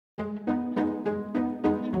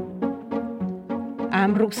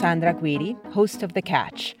I'm Ruxandra Guidi, host of The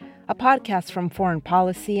Catch, a podcast from Foreign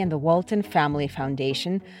Policy and the Walton Family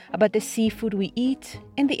Foundation about the seafood we eat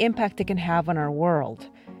and the impact it can have on our world.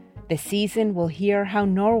 This season, we'll hear how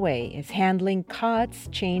Norway is handling cod's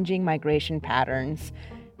changing migration patterns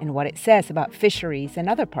and what it says about fisheries in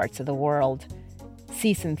other parts of the world.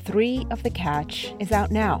 Season 3 of The Catch is out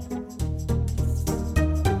now.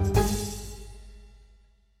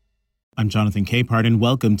 I'm Jonathan Capehart, and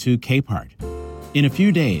welcome to Capehart. In a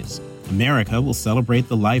few days, America will celebrate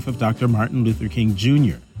the life of Dr. Martin Luther King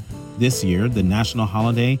Jr. This year, the national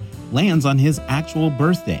holiday lands on his actual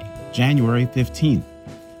birthday, January 15th.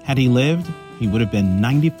 Had he lived, he would have been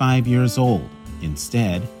 95 years old.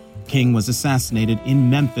 Instead, King was assassinated in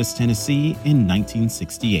Memphis, Tennessee in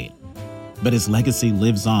 1968. But his legacy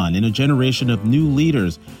lives on in a generation of new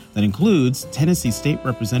leaders that includes Tennessee State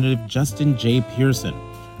Representative Justin J. Pearson,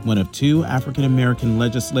 one of two African-American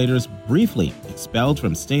legislators briefly expelled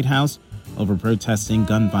from State House over protesting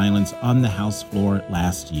gun violence on the House floor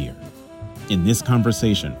last year. In this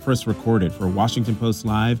conversation, first recorded for Washington Post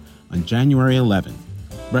Live on January 11th,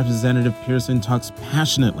 Representative Pearson talks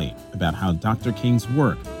passionately about how Dr. King's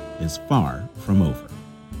work is far from over.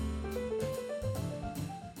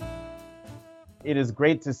 It is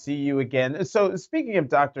great to see you again. So speaking of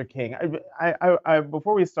Dr. King, I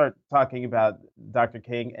before we start talking about Dr.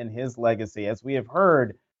 King and his legacy, as we have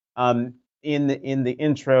heard in the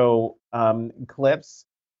intro clips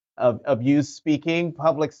of you speaking,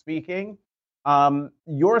 public speaking,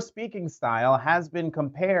 your speaking style has been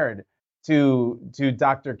compared to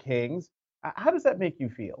Dr. King's. How does that make you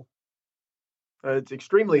feel? It's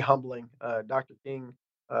extremely humbling. Dr. King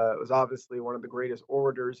was obviously one of the greatest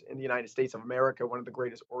orators in the United States of America, one of the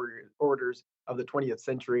greatest orators of the 20th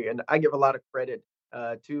century. And I give a lot of credit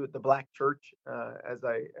to the Black church. As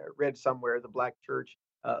I read somewhere, the Black church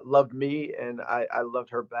loved me and I loved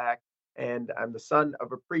her back. And I'm the son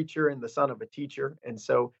of a preacher and the son of a teacher. And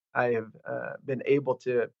so I have been able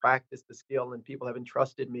to practice the skill, and people have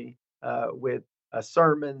entrusted me with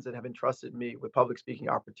sermons and have entrusted me with public speaking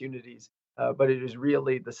opportunities. But it is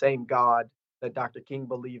really the same God that Dr. King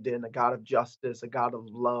believed in, a God of justice, a God of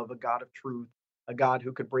love, a God of truth, a God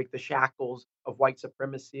who could break the shackles of white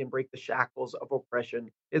supremacy and break the shackles of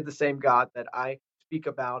oppression, is the same God that I speak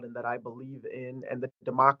about and that I believe in. And the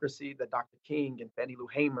democracy that Dr. King and Fannie Lou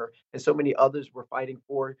Hamer and so many others were fighting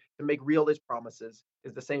for to make real its promises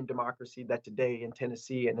is the same democracy that today in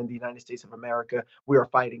Tennessee and in the United States of America, we are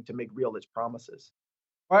fighting to make real its promises.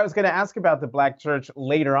 Well, I was going to ask about the Black church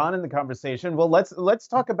later on in the conversation. Well, let's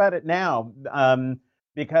talk about it now,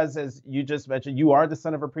 because as you just mentioned, you are the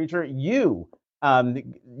son of a preacher. You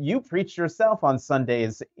preach yourself on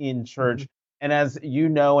Sundays in church, and as you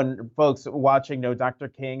know, and folks watching know, Dr.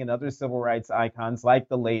 King and other civil rights icons like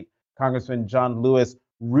the late Congressman John Lewis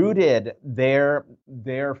rooted their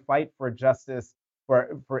fight for justice,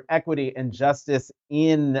 for equity and justice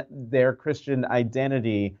in their Christian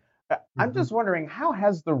identity. I'm just wondering, how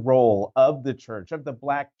has the role of the church, of the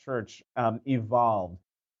Black church, evolved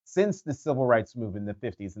since the civil rights movement in the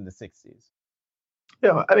 50s and the 60s?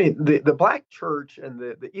 Yeah, I mean, the Black church and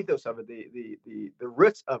the ethos of it, the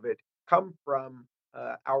roots of it come from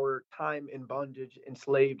our time in bondage,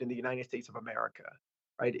 enslaved in the United States of America,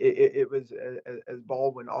 right? It was, as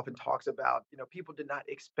Baldwin often talks about, people did not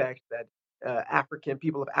expect that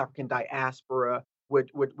people of African diaspora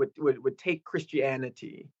would take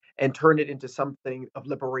Christianity and turn it into something of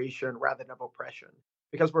liberation rather than of oppression.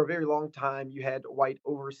 Because for a very long time, you had white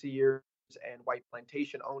overseers and white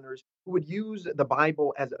plantation owners who would use the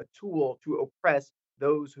Bible as a tool to oppress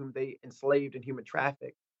those whom they enslaved and human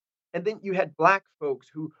trafficked. And then you had Black folks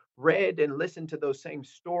who read and listened to those same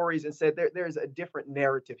stories and said there's a different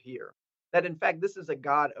narrative here. That in fact, this is a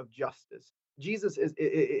God of justice. Jesus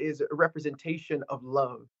is a representation of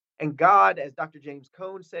love. And God, as Dr. James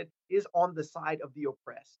Cone said, is on the side of the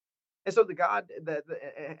oppressed. And so the God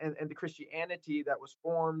and the Christianity that was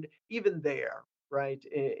formed even there, right,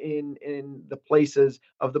 in the places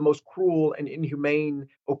of the most cruel and inhumane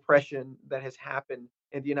oppression that has happened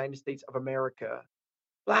in the United States of America,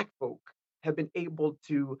 Black folk have been able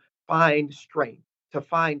to find strength, to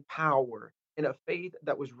find power in a faith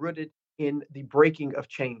that was rooted in the breaking of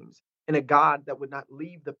chains, in a God that would not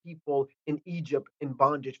leave the people in Egypt in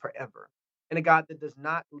bondage forever, in a God that does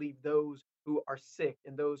not leave those who are sick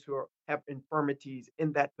and those who have infirmities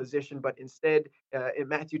in that position, but instead, in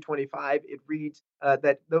Matthew 25, it reads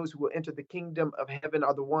that those who will enter the kingdom of heaven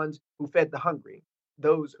are the ones who fed the hungry.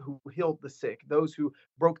 those who healed the sick, those who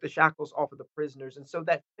broke the shackles off of the prisoners. And so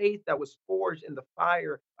that faith that was forged in the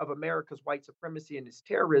fire of America's white supremacy and its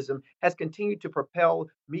terrorism has continued to propel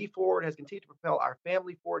me forward, has continued to propel our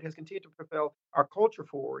family forward, has continued to propel our culture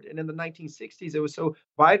forward. And in the 1960s, it was so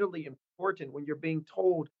vitally important when you're being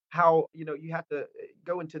told how you have to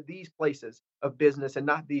go into these places of business and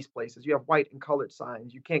not these places. You have white and colored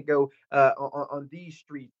signs. You can't go on these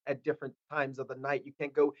streets at different times of the night. You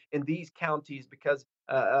can't go in these counties because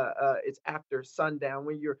it's after sundown.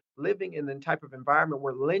 When you're living in the type of environment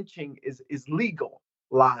where lynching is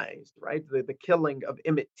legalized, right? The killing of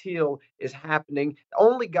Emmett Till is happening.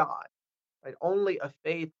 Only God, right? Only a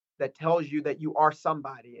faith that tells you that you are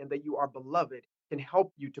somebody and that you are beloved can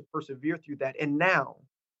help you to persevere through that. And now,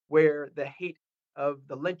 where the hate of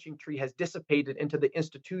the lynching tree has dissipated into the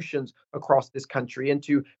institutions across this country,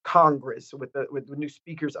 into Congress with the new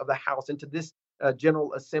speakers of the House, into this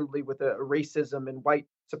General Assembly with racism and white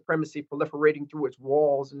supremacy proliferating through its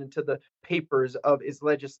walls and into the papers of its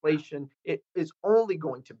legislation, it is only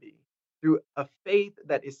going to be through a faith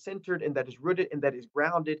that is centered and that is rooted and that is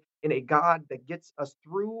grounded in a God that gets us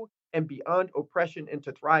through and beyond oppression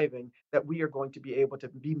into thriving, that we are going to be able to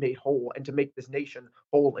be made whole and to make this nation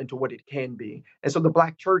whole into what it can be. And so the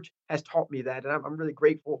Black church has taught me that. And I'm really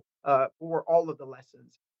grateful for all of the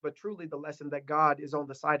lessons, but truly the lesson that God is on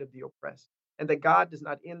the side of the oppressed and that God does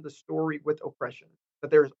not end the story with oppression,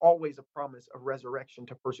 that there is always a promise of resurrection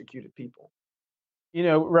to persecuted people.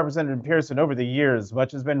 Representative Pearson, over the years,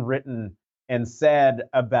 much has been written and said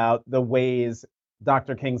about the ways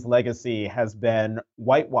Dr. King's legacy has been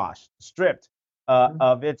whitewashed, stripped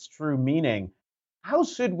of its true meaning. How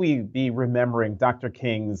should we be remembering Dr.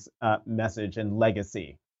 King's message and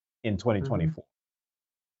legacy in 2024?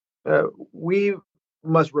 We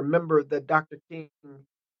must remember that Dr. King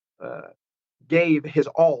uh, gave his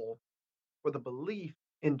all for the belief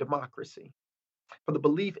in democracy, for the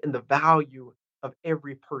belief in the value of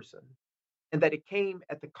every person, and that it came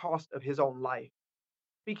at the cost of his own life,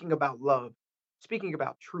 speaking about love, speaking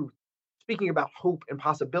about truth, speaking about hope and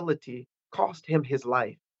possibility cost him his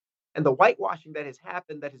life. And the whitewashing that has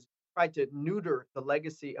happened, that has tried to neuter the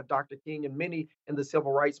legacy of Dr. King and many in the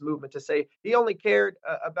civil rights movement, to say he only cared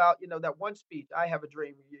about that one speech, "I have a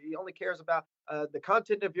dream." He only cares about the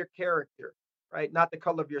content of your character, right? Not the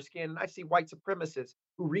color of your skin. And I see white supremacists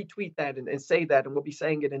who retweet that and say that, and we'll be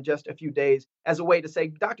saying it in just a few days as a way to say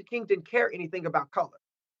Dr. King didn't care anything about color.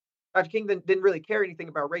 Dr. King didn't really care anything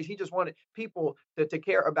about race. He just wanted people to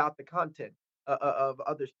care about the content of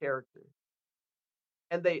others' character.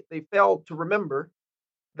 And they failed to remember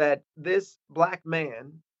that this Black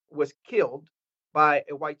man was killed by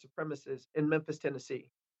a white supremacist in Memphis, Tennessee,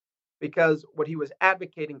 because what he was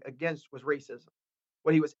advocating against was racism.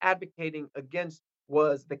 What he was advocating against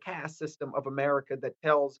was the caste system of America that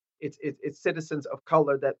tells its citizens of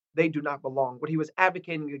color that they do not belong. What he was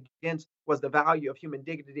advocating against was the value of human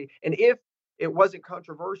dignity. And if it wasn't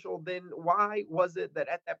controversial, then why was it that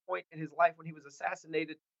at that point in his life when he was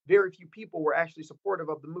assassinated, very few people were actually supportive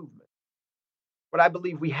of the movement? What I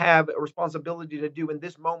believe we have a responsibility to do in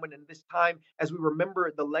this moment and this time, as we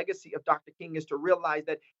remember the legacy of Dr. King, is to realize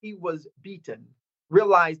that he was beaten,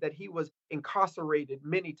 realize that he was incarcerated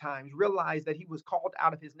many times, realize that he was called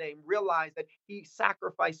out of his name, realize that he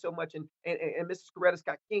sacrificed so much, and Mrs. Coretta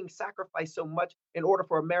Scott King sacrificed so much in order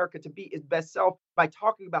for America to be its best self by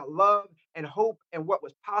talking about love and hope and what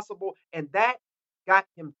was possible. And that got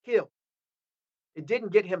him killed. It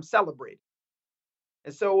didn't get him celebrated.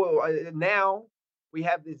 And so now we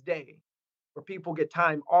have this day where people get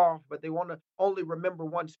time off, but they want to only remember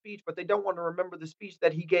one speech, but they don't want to remember the speech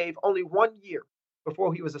that he gave only 1 year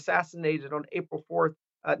before he was assassinated on April 4th,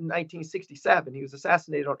 1967. He was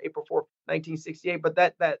assassinated on April 4th, 1968. But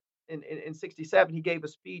that in 67, he gave a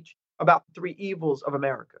speech about the three evils of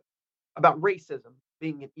America, about racism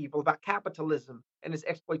being an evil, about capitalism and its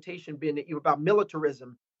exploitation being an evil, about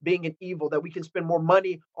militarism being an evil, that we can spend more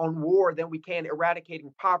money on war than we can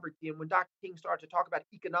eradicating poverty. And when Dr. King started to talk about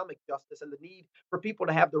economic justice and the need for people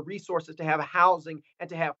to have the resources to have housing and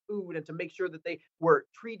to have food and to make sure that they were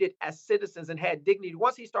treated as citizens and had dignity,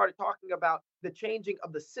 once he started talking about the changing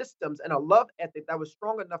of the systems and a love ethic that was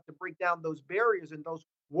strong enough to break down those barriers and those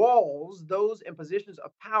walls, those in positions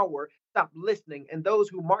of power stopped listening. And those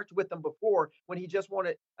who marched with him before, when he just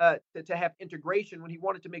wanted to have integration, when he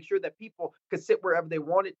wanted to make sure that people could sit wherever they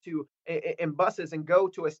wanted to in buses and go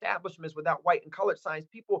to establishments without white and colored signs,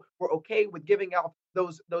 people were okay with giving out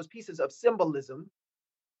those pieces of symbolism.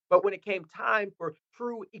 But when it came time for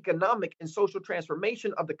true economic and social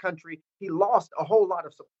transformation of the country, he lost a whole lot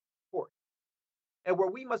of support. and where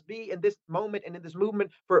we must be in this moment and in this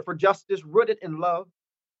movement for justice rooted in love.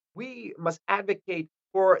 We must advocate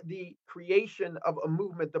for the creation of a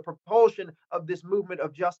movement, the propulsion of this movement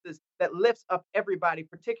of justice that lifts up everybody,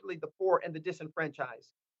 particularly the poor and the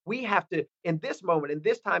disenfranchised. We have to, in this moment, in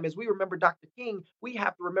this time, as we remember Dr. King, we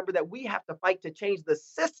have to remember that we have to fight to change the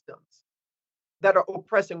systems that are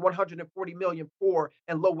oppressing 140 million poor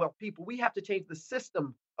and low wealth people. We have to change the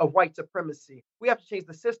system of white supremacy. We have to change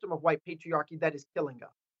the system of white patriarchy that is killing us.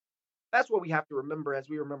 That's what we have to remember as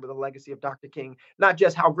we remember the legacy of Dr. King, not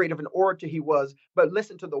just how great of an orator he was, but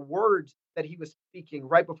listen to the words that he was speaking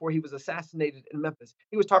right before he was assassinated in Memphis.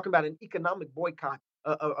 He was talking about an economic boycott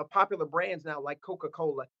of popular brands now like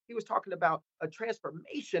Coca-Cola. He was talking about a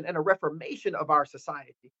transformation and a reformation of our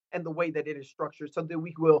society and the way that it is structured so that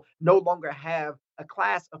we will no longer have a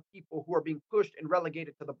class of people who are being pushed and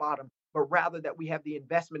relegated to the bottom, but rather that we have the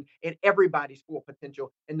investment in everybody's full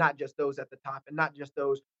potential and not just those at the top and not just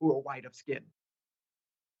those who are white of skin.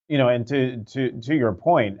 And to your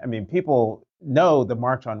point, I mean, people know the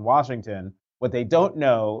March on Washington. What they don't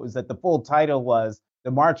know is that the full title was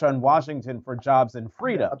the March on Washington for Jobs and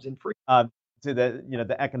Freedom. Jobs and freedom. To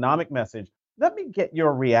the economic message. Let me get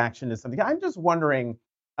your reaction to something. I'm just wondering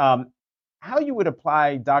how you would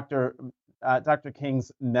apply Dr.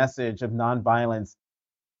 King's message of nonviolence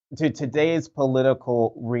to today's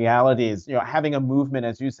political realities, having a movement,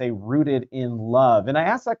 as you say, rooted in love. And I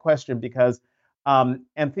ask that question because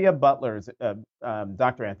Anthea Butler's,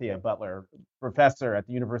 Dr. Anthea Butler, professor at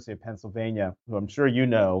the University of Pennsylvania, who I'm sure you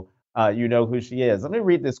know who she is. Let me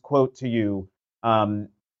read this quote to you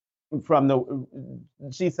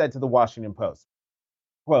she said to the Washington Post,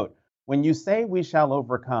 quote, "When you say we shall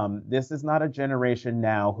overcome, this is not a generation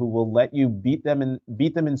now who will let you beat them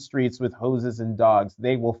in streets with hoses and dogs.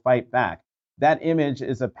 They will fight back. That image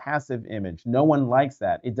is a passive image. No one likes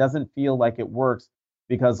that. It doesn't feel like it works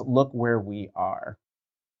because look where we are."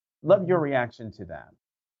 Love your reaction to that.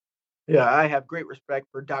 Yeah, I have great respect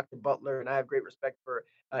for Dr. Butler, and I have great respect for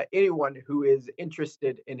anyone who is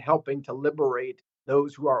interested in helping to liberate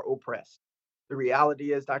those who are oppressed. The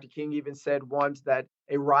reality is, Dr. King even said once that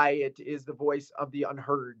a riot is the voice of the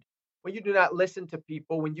unheard. When you do not listen to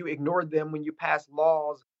people, when you ignore them, when you pass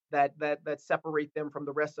laws that separate them from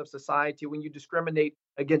the rest of society, when you discriminate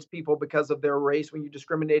against people because of their race, when you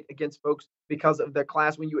discriminate against folks because of their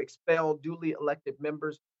class, when you expel duly elected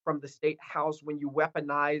members from the state house, when you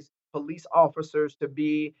weaponize police officers to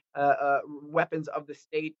be weapons of the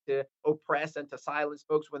state to oppress and to silence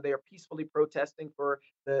folks when they are peacefully protesting for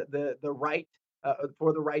the right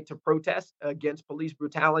for the right to protest against police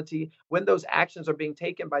brutality. When those actions are being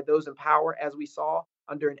taken by those in power, as we saw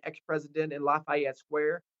under an ex-president in Lafayette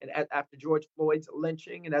Square and after George Floyd's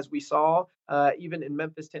lynching, and as we saw even in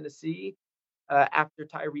Memphis, Tennessee, after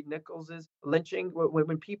Tyree Nichols' lynching,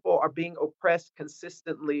 when people are being oppressed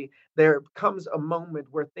consistently, there comes a moment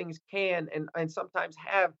where things can and sometimes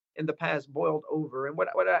have in the past boiled over. And what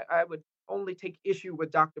I would only take issue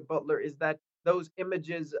with Dr. Butler is that those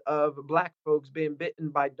images of Black folks being bitten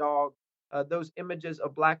by dogs, those images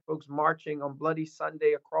of Black folks marching on Bloody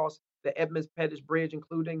Sunday across the Edmunds Pettus Bridge,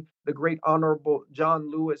 including the great Honorable John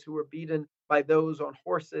Lewis, who were beaten by those on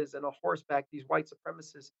horses and on horseback, these white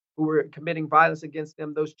supremacists who were committing violence against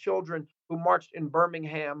them, those children who marched in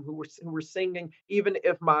Birmingham, who were singing, "Even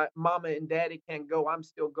if my mama and daddy can't go, I'm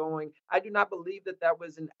still going." I do not believe that that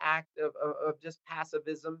was an act of just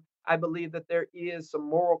pacifism. I believe that there is some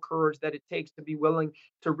moral courage that it takes to be willing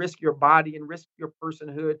to risk your body and risk your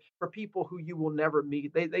personhood for people who you will never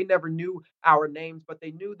meet. They never knew our names, but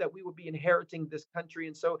they knew that we would be inheriting this country.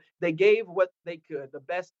 And so they gave what they could, the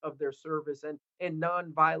best of their service, and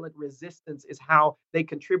nonviolent resistance is how they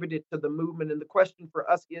contributed to the movement. And the question for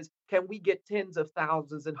us is, can we get tens of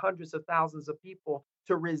thousands and hundreds of thousands of people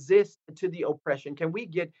to resist to the oppression? Can we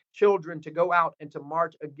get children to go out and to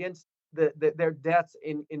march against their deaths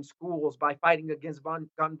in schools by fighting against gun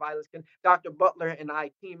violence? Can Dr. Butler and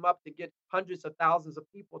I team up to get hundreds of thousands of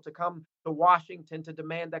people to come to Washington to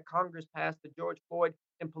demand that Congress pass the George Floyd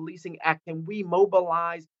and Policing Act? Can we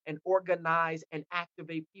mobilize and organize and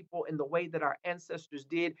activate people in the way that our ancestors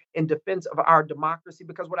did in defense of our democracy?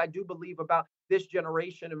 Because what I do believe about this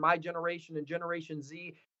generation and my generation and Generation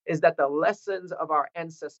Z is that the lessons of our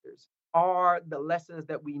ancestors are the lessons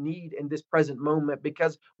that we need in this present moment,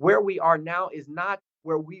 because where we are now is not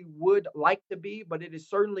where we would like to be, but it is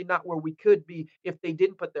certainly not where we could be if they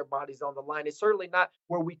didn't put their bodies on the line. It's certainly not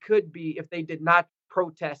where we could be if they did not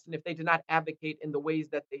protest and if they did not advocate in the ways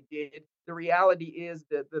that they did. The reality is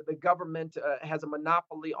that the government has a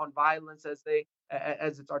monopoly on violence as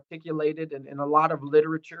it's articulated in a lot of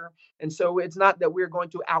literature. And so it's not that we're going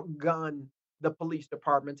to outgun the police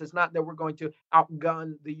departments. It's not that we're going to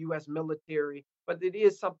outgun the U.S. military, but it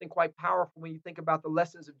is something quite powerful when you think about the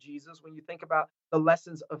lessons of Jesus, when you think about the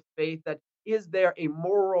lessons of faith, that is there a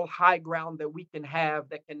moral high ground that we can have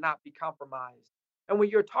that cannot be compromised? And when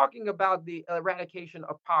you're talking about the eradication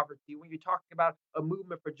of poverty, when you're talking about a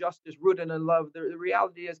movement for justice rooted in love, the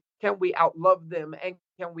reality is, can we outlove them, and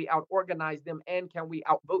can we outorganize them, and can we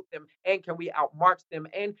outvote them, and can we outmarch them,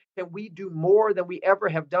 and can we do more than we ever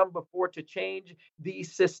have done before to change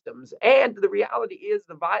these systems? And the reality is,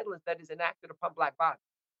 the violence that is enacted upon Black bodies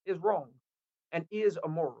is wrong and is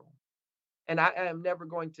immoral. And I am never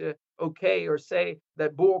going to okay or say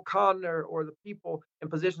that Bull Connor or the people in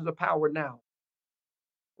positions of power now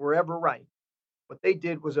were ever right. What they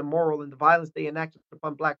did was immoral, and the violence they enacted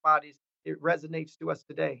upon Black bodies, it resonates to us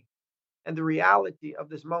today. And the reality of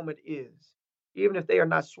this moment is, even if they are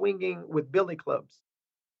not swinging with billy clubs,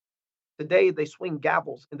 today they swing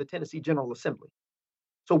gavels in the Tennessee General Assembly.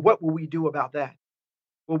 So what will we do about that?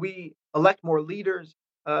 Will we elect more leaders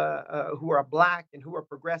who are Black and who are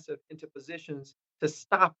progressive into positions to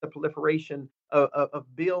stop the proliferation of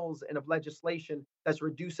bills and of legislation that's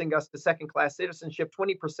reducing us to second class citizenship?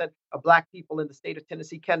 20% of Black people in the state of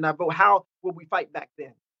Tennessee cannot vote. How will we fight back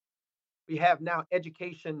then? We have now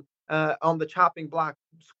education on the chopping block,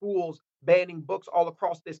 schools banning books all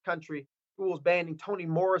across this country, schools banning Toni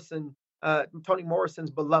Morrison's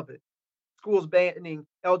Beloved, schools banning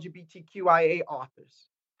LGBTQIA authors.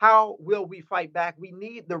 How will we fight back? We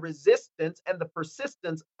need the resistance and the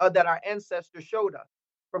persistence that our ancestors showed us,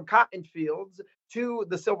 from cotton fields to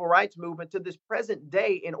the civil rights movement to this present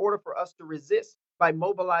day, in order for us to resist by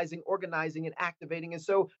mobilizing, organizing, and activating. And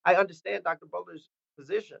so I understand Dr. Butler's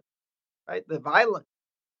position, right? The violence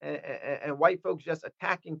and white folks just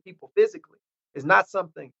attacking people physically is not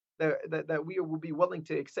something that we will be willing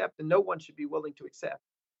to accept, and no one should be willing to accept.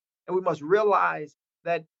 And we must realize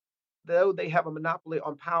that though they have a monopoly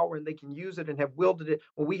on power and they can use it and have wielded it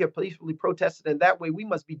when we have peacefully protested in that way, we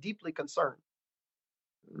must be deeply concerned,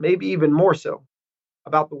 maybe even more so,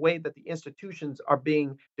 about the way that the institutions are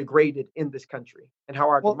being degraded in this country and how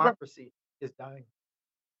our Well, democracy is dying.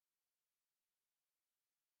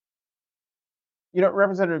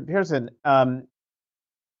 Representative Pearson,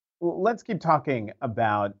 let's keep talking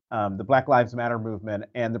about the Black Lives Matter movement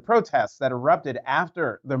and the protests that erupted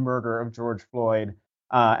after the murder of George Floyd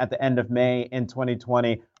at the end of May in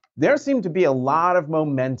 2020. There seemed to be a lot of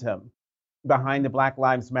momentum behind the Black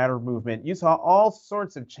Lives Matter movement. You saw all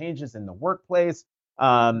sorts of changes in the workplace,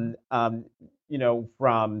 from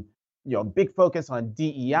big focus on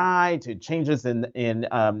DEI to changes in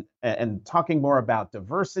and talking more about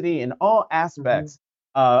diversity in all aspects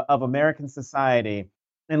of American society.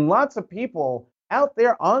 And lots of people out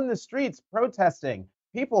there on the streets protesting,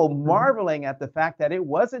 people marveling at the fact that it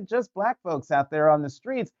wasn't just Black folks out there on the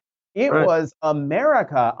streets. It Right. was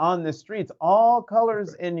America on the streets, all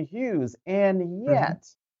colors and hues. And yet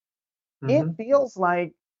it feels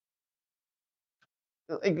like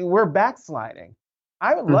we're backsliding.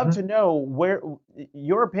 I would love to know where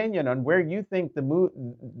your opinion on where you think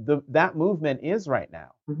that movement is right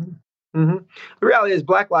now. The reality is,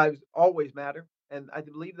 Black lives always matter, and I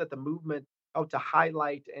believe that the movement helped to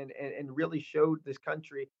highlight and really showed this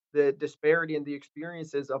country the disparity and the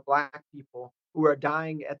experiences of Black people who are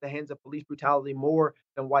dying at the hands of police brutality more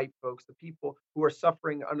than white folks. The people who are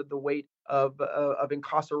suffering under the weight of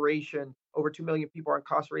incarceration. Over 2 million people are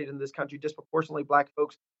incarcerated in this country, disproportionately Black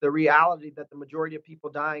folks. The reality that the majority of people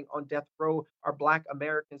dying on death row are Black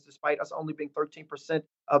Americans, despite us only being 13%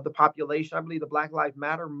 of the population. I believe the Black Lives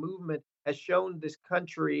Matter movement has shown this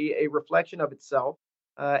country a reflection of itself.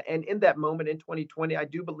 And in that moment in 2020, I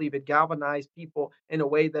do believe it galvanized people in a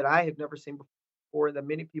way that I have never seen before, and that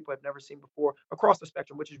many people have never seen before across the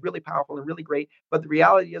spectrum, which is really powerful and really great. But the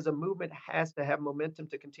reality is, a movement has to have momentum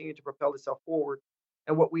to continue to propel itself forward.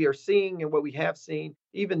 And what we are seeing and what we have seen,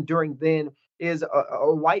 even during then, is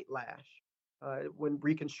a white lash. When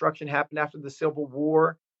Reconstruction happened after the Civil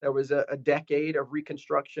War, there was a decade of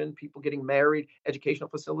Reconstruction, people getting married, educational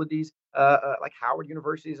facilities like Howard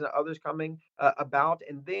universities and others coming about.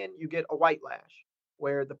 And then you get a white lash,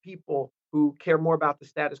 where the people who care more about the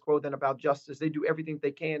status quo than about justice, they do everything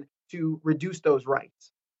they can to reduce those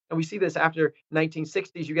rights. And we see this after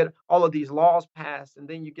 1960s. You get all of these laws passed, and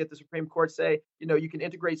then you get the Supreme Court say, you can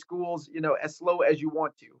integrate schools, as slow as you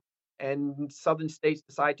want to. And southern states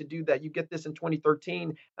decide to do that. You get this in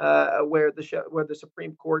 2013, where the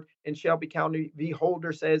Supreme Court in Shelby County v.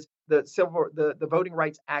 Holder says the Voting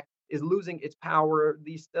Rights Act is losing its power.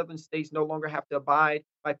 These southern states no longer have to abide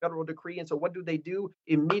by federal decree. And so what do?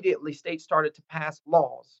 Immediately, states started to pass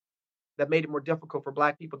laws that made it more difficult for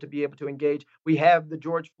Black people to be able to engage. We have the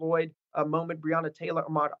George Floyd moment, Breonna Taylor,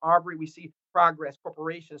 Ahmaud Arbery. We see progress,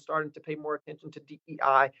 corporations starting to pay more attention to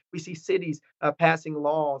DEI. We see cities passing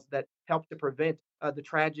laws that help to prevent the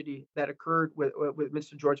tragedy that occurred with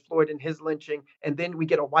Mr. George Floyd and his lynching. And then we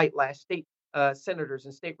get a white lash. State senators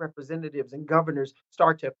and state representatives and governors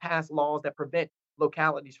start to pass laws that prevent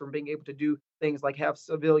localities from being able to do things like have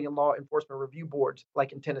civilian law enforcement review boards,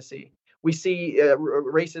 like in Tennessee. We see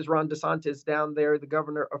racist Ron DeSantis down there, the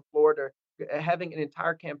governor of Florida, having an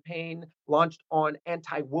entire campaign launched on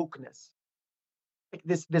anti-wokeness. Like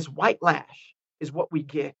this white lash is what we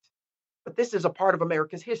get. But this is a part of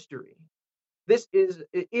America's history. This is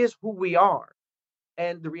who we are.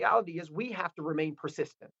 And the reality is we have to remain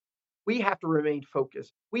persistent. We have to remain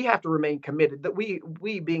focused. We have to remain committed. That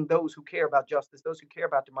we being those who care about justice, those who care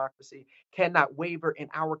about democracy, cannot waver in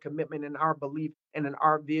our commitment and our belief and in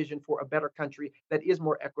our vision for a better country that is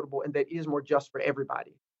more equitable and that is more just for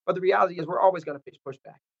everybody. But the reality is we're always going to face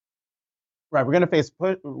pushback. Right, we're going to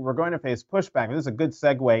face pushback. And this is a good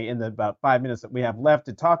segue in the about 5 minutes that we have left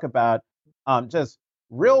to talk about just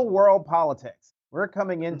real world politics. We're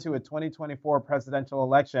coming into a 2024 presidential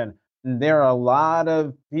election. And there are a lot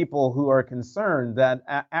of people who are concerned that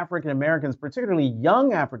African Americans, particularly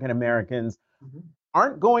young African Americans,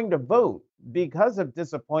 aren't going to vote because of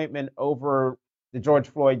disappointment over the George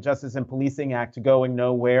Floyd Justice and Policing Act going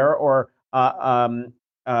nowhere, or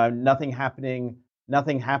nothing happening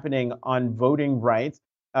on voting rights.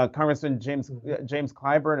 Congressman James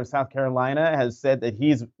Clyburn of South Carolina has said that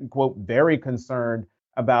he's, quote, very concerned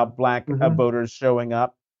about Black voters showing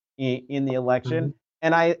up in the election.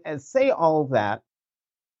 And I say all of that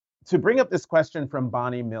to bring up this question from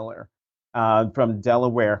Bonnie Miller from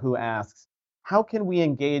Delaware, who asks, how can we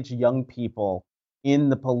engage young people in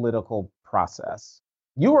the political process?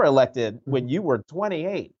 You were elected when you were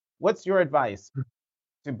 28. What's your advice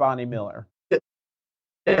to Bonnie Miller?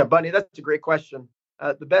 Yeah, Bunny, that's a great question.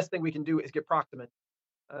 The best thing we can do is get proximate.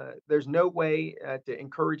 There's no way to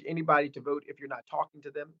encourage anybody to vote if you're not talking to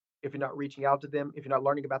them, if you're not reaching out to them, if you're not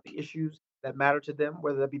learning about the issues that matter to them,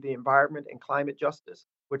 whether that be the environment and climate justice,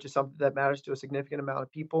 which is something that matters to a significant amount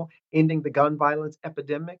of people, ending the gun violence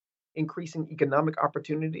epidemic, increasing economic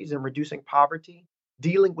opportunities and reducing poverty,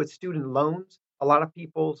 dealing with student loans. A lot of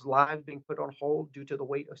people's lives being put on hold due to the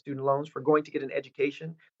weight of student loans for going to get an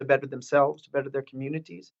education to better themselves, to better their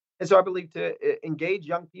communities. And so I believe to engage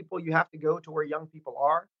young people, you have to go to where young people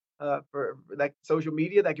are. For like social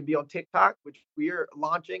media, that can be on TikTok, which we're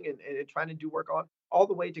launching and trying to do work on, all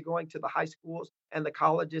the way to going to the high schools and the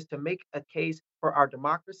colleges to make a case for our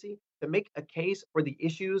democracy, to make a case for the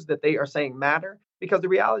issues that they are saying matter. Because the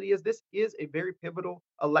reality is this is a very pivotal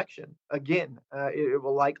election. Again, it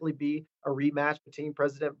will likely be a rematch between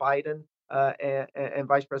President Biden and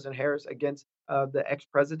Vice President Harris against the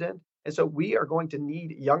ex-president. And so we are going to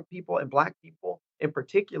need young people and Black people in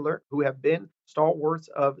particular, who have been stalwarts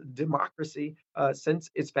of democracy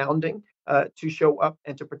since its founding, to show up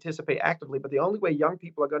and to participate actively. But the only way young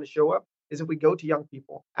people are going to show up is if we go to young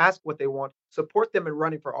people, ask what they want, support them in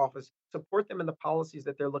running for office, support them in the policies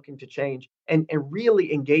that they're looking to change, and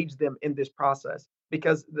really engage them in this process.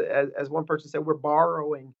 Because as one person said, we're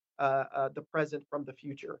borrowing the present from the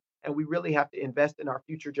future. And we really have to invest in our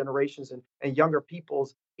future generations and younger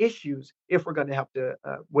people's issues if we're going to have to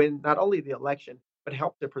win not only the election, but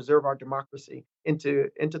help to preserve our democracy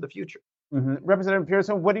into the future. Representative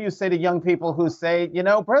Pearson, what do you say to young people who say,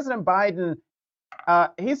 President Biden,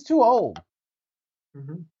 he's too old?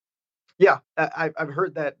 Yeah, I've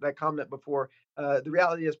heard that comment before. The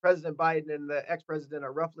reality is President Biden and the ex-president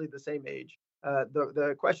are roughly the same age.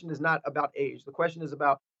 The question is not about age. The question is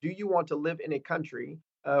about, do you want to live in a country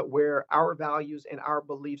where our values and our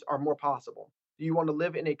beliefs are more possible? Do you want to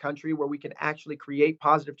live in a country where we can actually create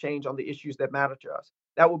positive change on the issues that matter to us?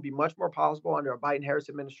 That would be much more possible under a Biden-Harris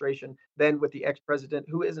administration than with the ex-president,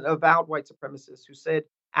 who is an avowed white supremacist, who said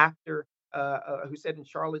in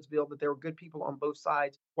Charlottesville that there were good people on both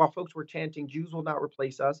sides, while folks were chanting "Jews will not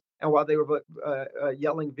replace us," and while they were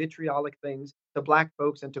yelling vitriolic things to Black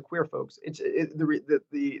folks and to queer folks. It's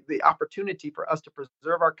the opportunity for us to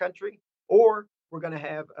preserve our country, or we're going to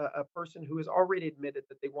have a person who has already admitted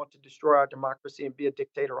that they want to destroy our democracy and be a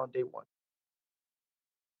dictator on day one.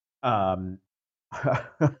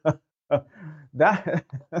 That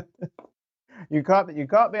you caught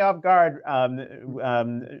me off guard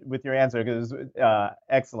with your answer, because it was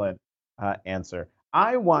excellent answer.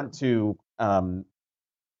 I want to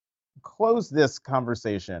close this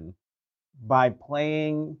conversation by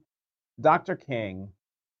playing Dr. King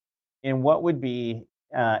in what would be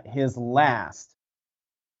his last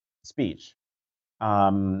speech.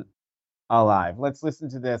 alive. Let's listen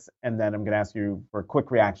to this, and then I'm going to ask you for a quick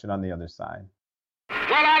reaction on the other side.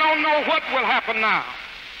 Well, I don't know what will happen now.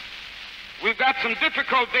 We've got some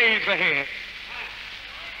difficult days ahead.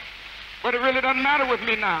 But it really doesn't matter with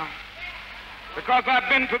me now, because I've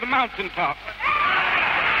been to the mountaintop.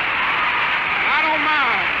 I don't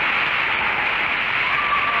mind.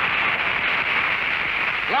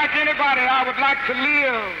 Like anybody, I would like to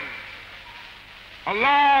live a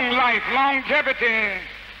long life. Longevity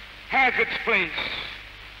has its place.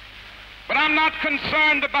 But I'm not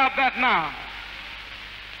concerned about that now.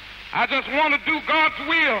 I just want to do God's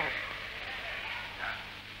will.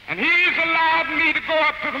 And He's allowed me to go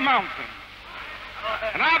up to the mountain.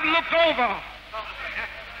 And I've looked over,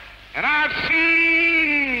 and I've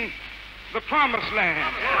seen the promised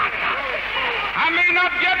land. I may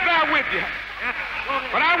not get there with you,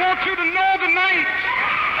 but I want you to know tonight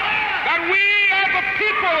that we as a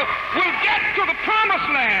people will get to the promised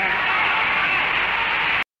land.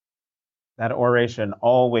 That oration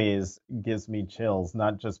always gives me chills,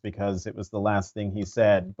 not just because it was the last thing he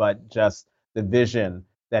said, but just the vision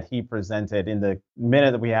that he presented in the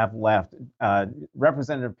minute that we have left.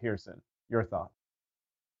 Representative Pearson, your thoughts?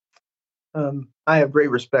 I have great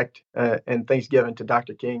respect and thanksgiving to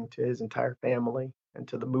Dr. King, to his entire family, and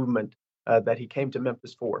to the movement that he came to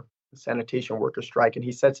Memphis for, the sanitation workers strike. And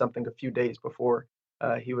he said something a few days before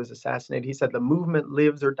he was assassinated. He said, "The movement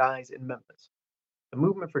lives or dies in Memphis. The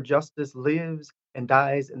movement for justice lives and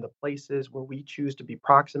dies in the places where we choose to be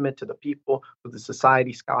proximate to the people who the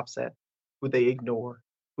society scoffs at, who they ignore,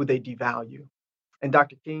 who they devalue." And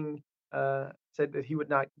Dr. King said that he would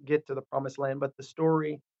not get to the promised land, but the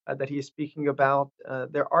story that he is speaking about,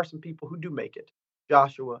 there are some people who do make it.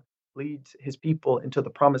 Joshua leads his people into the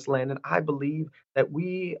promised land, and I believe that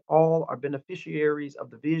we all are beneficiaries of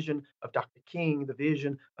the vision of Dr. King, the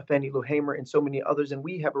vision of Fannie Lou Hamer, and so many others, and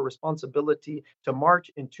we have a responsibility to march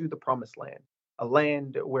into the promised land, a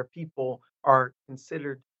land where people are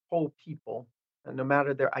considered whole people, and no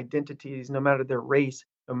matter their identities, no matter their race,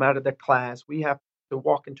 no matter their class. We have to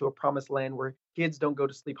walk into a promised land where kids don't go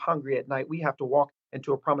to sleep hungry at night. We have to walk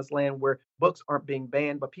into a promised land where books aren't being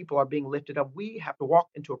banned, but people are being lifted up. We have to walk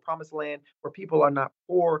into a promised land where people are not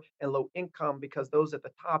poor and low income because those at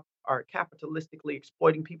the top are capitalistically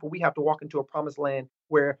exploiting people. We have to walk into a promised land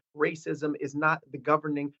where racism is not the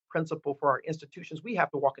governing principle for our institutions. We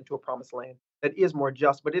have to walk into a promised land that is more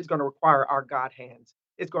just, but it's going to require our God hands.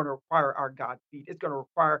 It's going to require our God feet. It's going to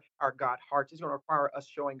require our God hearts. It's going to require us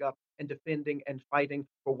showing up and defending and fighting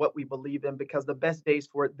for what we believe in, because the best days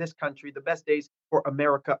for this country, the best days for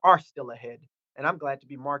America are still ahead. And I'm glad to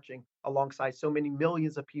be marching alongside so many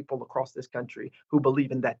millions of people across this country who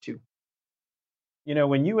believe in that too. You know,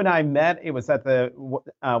 when you and I met, it was at the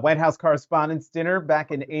White House Correspondents' Dinner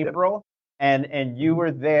back in April, and you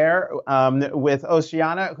were there with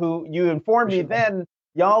Oceana, who you informed me then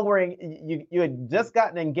y'all were you had just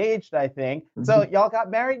gotten engaged, I think. So y'all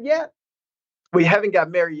got married yet? We haven't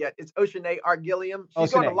got married yet. It's Oceanae Art Gilliam.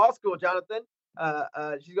 She's going to law school, Jonathan.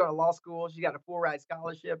 She's going to law school. She got a full ride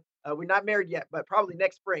scholarship. We're not married yet, but probably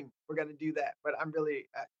next spring we're going to do that. But I'm really,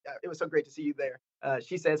 it was so great to see you there.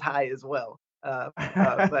 She says hi as well.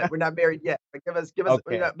 But we're not married yet. But give us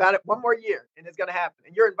about it one more year, and it's going to happen.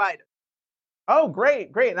 And you're invited. Oh,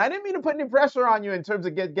 great. And I didn't mean to put any pressure on you in terms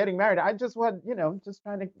of getting married. I just want, just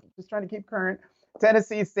trying to keep current.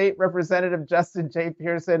 Tennessee State Representative Justin J.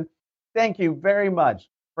 Pearson, thank you very much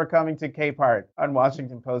for coming to Capehart on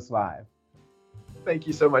Washington Post Live. Thank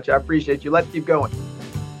you so much. I appreciate you. Let's keep going.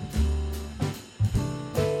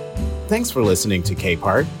 Thanks for listening to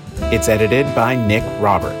Capehart. It's edited by Nick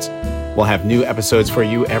Roberts. We'll have new episodes for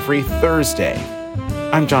you every Thursday.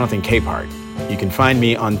 I'm Jonathan Capehart. You can find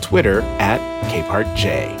me on Twitter at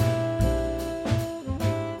CapehartJ.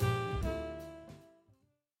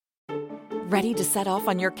 Ready to set off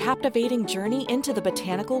on your captivating journey into the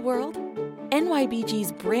botanical world?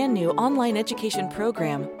 NYBG's brand new online education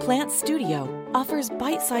program, Plant Studio, offers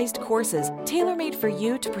bite-sized courses tailor-made for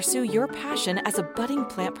you to pursue your passion as a budding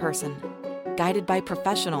plant person. Guided by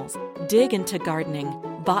professionals, dig into gardening,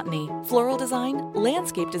 botany, floral design,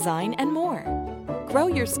 landscape design, and more. Grow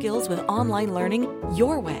your skills with online learning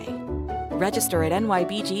your way. Register at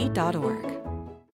nybg.org.